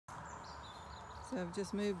So I've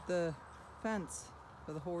just moved the fence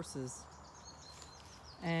for the horses,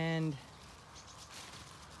 and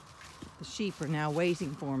the sheep are now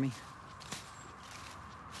waiting for me.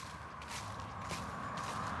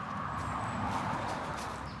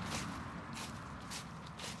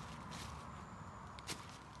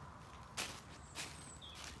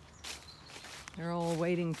 They're all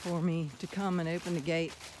waiting for me to come and open the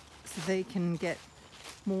gate so they can get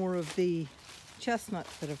more of the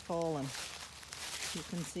chestnuts that have fallen. You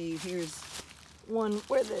can see here's one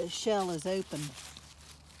where the shell is open,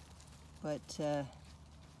 but I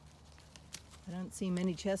don't see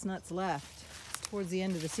many chestnuts left. It's towards the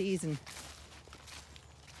end of the season,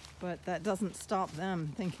 but that doesn't stop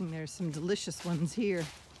them thinking there's some delicious ones here.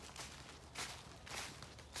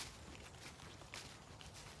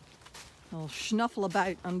 They'll snuffle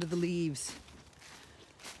about under the leaves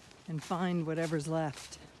and find whatever's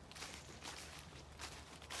left.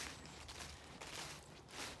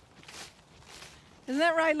 Isn't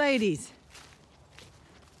that right, ladies?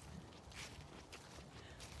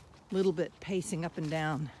 A little bit pacing up and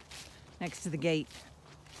down next to the gate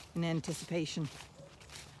in anticipation.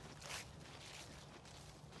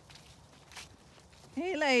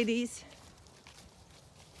 Hey, ladies.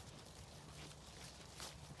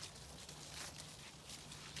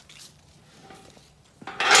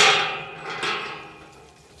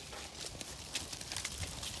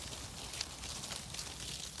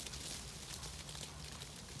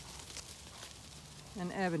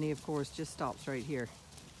 And Ebony, of course, just stops right here.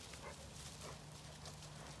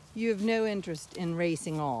 You have no interest in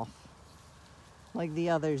racing off like the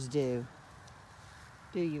others do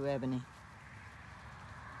you, Ebony?